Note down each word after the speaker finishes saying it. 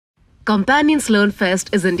Companions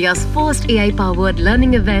Learnfest is India's first AI-powered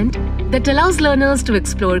learning event that allows learners to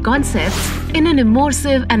explore concepts in an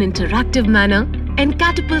immersive and interactive manner and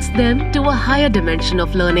catapults them to a higher dimension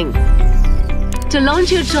of learning. To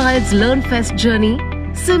launch your child's Learnfest journey,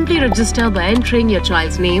 simply register by entering your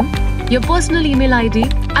child's name, your personal email ID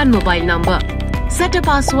and mobile number. Set a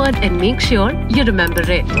password and make sure you remember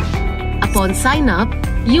it. Upon sign up,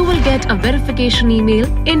 you will get a verification email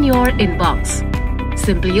in your inbox.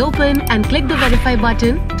 Simply open and click the Verify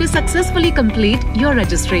button to successfully complete your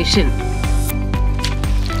registration.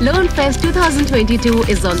 Learnfest 2022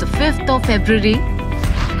 is on the 5th of February.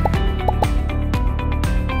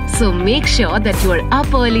 So make sure that you are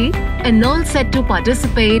up early and all set to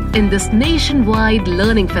participate in this nationwide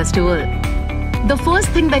learning festival. The first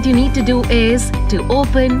thing that you need to do is to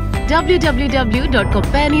open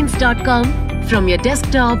www.companions.com from your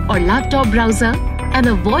desktop or laptop browser and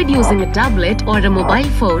avoid using a tablet or a mobile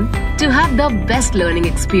phone to have the best learning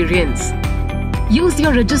experience. Use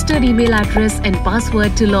your registered email address and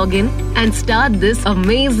password to log in and start this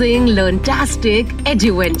amazing Learntastic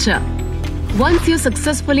EduVenture. Once you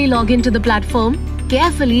successfully log into the platform,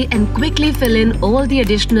 carefully and quickly fill in all the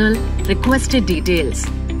additional requested details.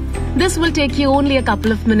 This will take you only a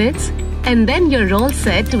couple of minutes and then you're all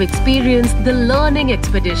set to experience the learning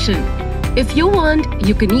expedition. If you want,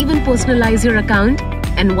 you can even personalize your account,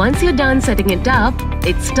 and once you're done setting it up,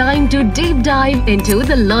 it's time to deep dive into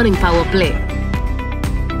the learning power play.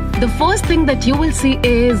 The first thing that you will see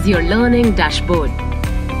is your learning dashboard.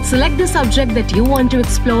 Select the subject that you want to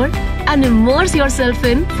explore and immerse yourself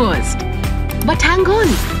in first. But hang on!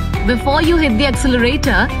 Before you hit the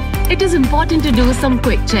accelerator, it is important to do some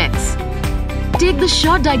quick checks. Take the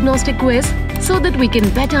short diagnostic quiz so that we can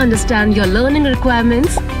better understand your learning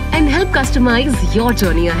requirements and help customize your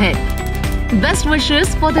journey ahead. Best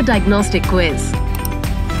wishes for the diagnostic quiz.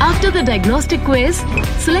 After the diagnostic quiz,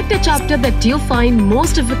 select a chapter that you find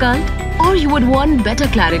most difficult or you would want better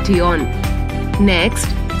clarity on. Next,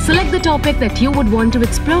 select the topic that you would want to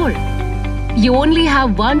explore. You only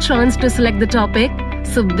have one chance to select the topic,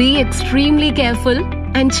 so be extremely careful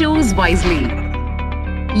and choose wisely.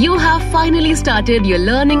 You have finally started your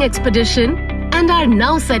learning expedition and are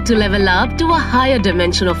now set to level up to a higher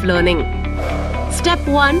dimension of learning. Step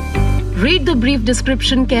 1. Read the brief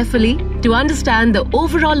description carefully to understand the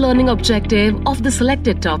overall learning objective of the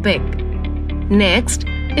selected topic. Next,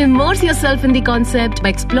 immerse yourself in the concept by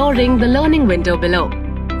exploring the learning window below.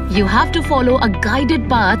 You have to follow a guided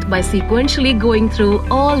path by sequentially going through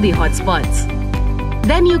all the hotspots.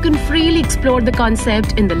 Then you can freely explore the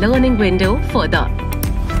concept in the learning window further.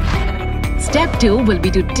 Step 2 will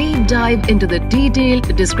be to deep dive into the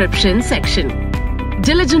detailed description section.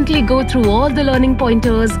 Diligently go through all the learning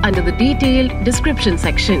pointers under the detailed description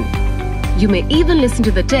section. You may even listen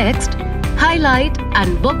to the text, highlight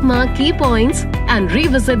and bookmark key points and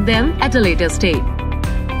revisit them at a later stage.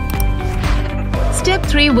 Step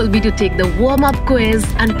 3 will be to take the warm-up quiz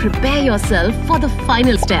and prepare yourself for the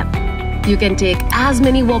final step. You can take as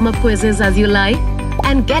many warm-up quizzes as you like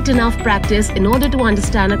and get enough practice in order to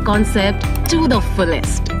understand a concept to the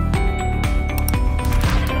fullest.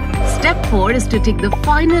 Step 4 is to take the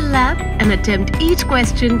final lap and attempt each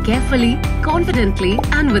question carefully, confidently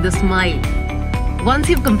and with a smile. Once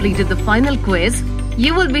you've completed the final quiz,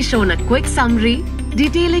 you will be shown a quick summary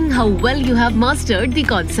detailing how well you have mastered the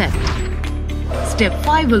concept. Step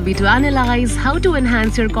 5 will be to analyze how to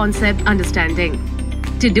enhance your concept understanding.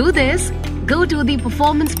 To do this, go to the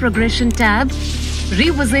Performance Progression tab,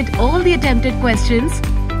 revisit all the attempted questions,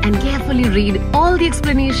 and carefully read all the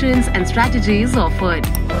explanations and strategies offered.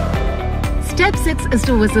 Step 6 is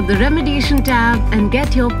to visit the Remediation tab and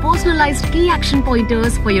get your personalized key action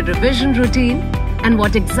pointers for your revision routine and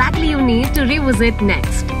what exactly you need to revisit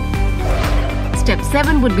next. Step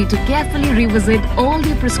 7 would be to carefully revisit all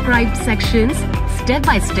the prescribed sections step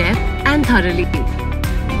by step and thoroughly.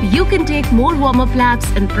 You can take more warm-up laps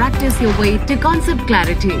and practice your way to concept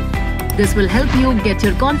clarity. This will help you get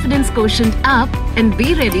your confidence quotient up and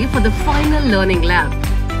be ready for the final learning lap.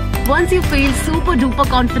 Once you feel super duper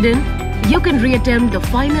confident, you can reattempt the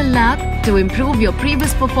final lap to improve your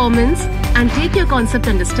previous performance and take your concept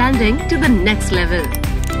understanding to the next level.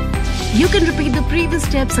 You can repeat the previous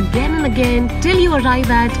steps again and again till you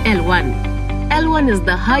arrive at L1. L1 is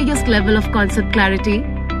the highest level of concept clarity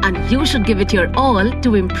and you should give it your all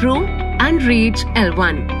to improve and reach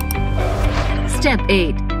L1. Step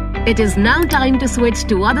 8. It is now time to switch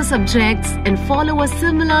to other subjects and follow a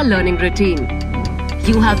similar learning routine.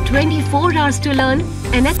 You have 24 hours to learn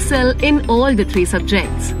and excel in all the 3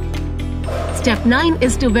 subjects. Step 9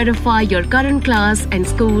 is to verify your current class and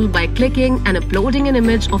school by clicking and uploading an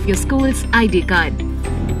image of your school's ID card.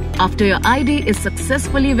 After your ID is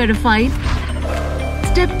successfully verified,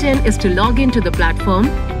 Step 10 is to log into the platform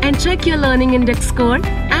and check your learning index score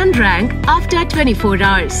and rank after 24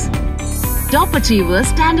 hours. Top achievers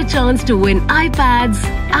stand a chance to win iPads,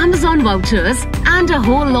 Amazon vouchers, and a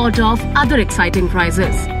whole lot of other exciting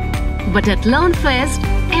prizes. But at Learnfest,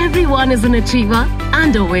 everyone is an achiever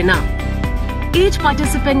and a winner. Each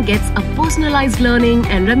participant gets a personalized learning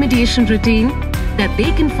and remediation routine that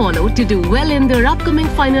they can follow to do well in their upcoming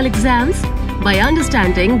final exams by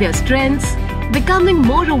understanding their strengths, becoming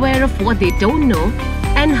more aware of what they don't know,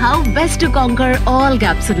 and how best to conquer all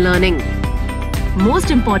gaps in learning.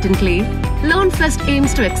 Most importantly, Learnfest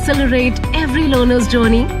aims to accelerate every learner's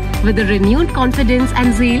journey with a renewed confidence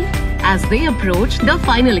and zeal as they approach the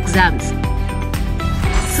final exams.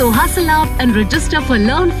 So hustle up and register for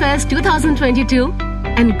Learnfest 2022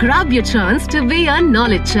 and grab your chance to be a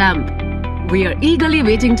knowledge champ. We are eagerly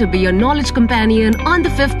waiting to be your knowledge companion on the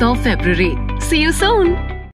 5th of February. See you soon!